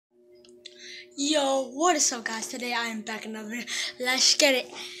Yo, what is up, guys? Today I am back in another video. Let's get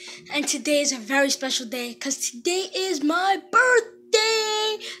it. And today is a very special day because today is my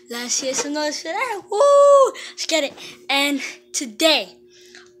birthday. Let's hear some noise for that. Woo! Let's get it. And today,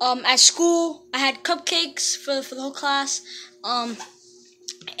 at school, I had cupcakes for the whole class.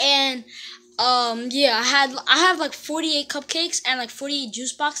 Yeah, I have like 48 cupcakes and like 48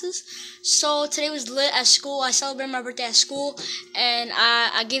 juice boxes. So today was lit at school. I celebrated my birthday at school, and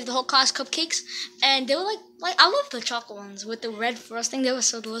I gave the whole class cupcakes, and they were like I love the chocolate ones with the red frosting. They were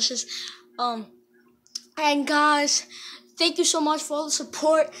so delicious. And guys, thank you so much for all the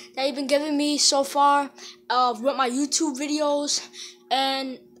support that you've been giving me so far with my YouTube videos,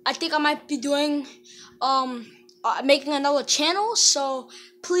 and I think I might be doing making another channel. So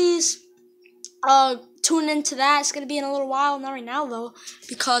please tune into that. It's gonna be in a little while, not right now though,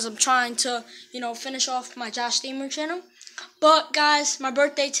 because I'm trying to, finish off my Josh Steamer channel. But guys, my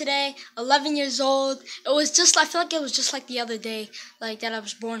birthday today, 11 years old. I feel like it was just like the other day, like that I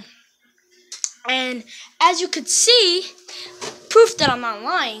was born. And as you could see, proof that I'm not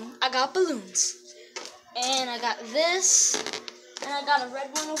lying, I got balloons. And I got this, and I got a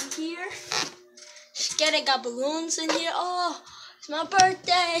red one over here. Just get it, got balloons in here. Oh, it's my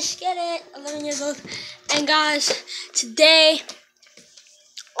birthday, just get it, 11 years old. And guys, today,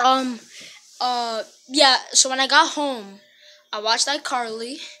 so when I got home, I watched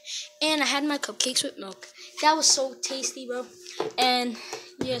iCarly, and I had my cupcakes with milk. That was so tasty, bro. And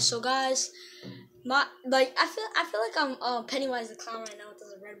yeah, so guys, I feel like I'm Pennywise the Clown right now with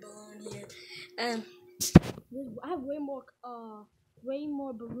this red balloon here. And I have way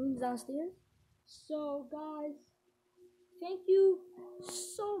more balloons downstairs. So guys, thank you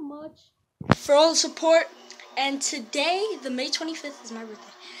so much for all the support. And today, the May 25th, is my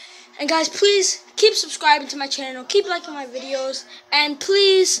birthday. And guys, please keep subscribing to my channel, keep liking my videos, and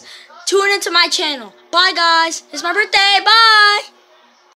please tune into my channel. Bye guys, it's my birthday, bye!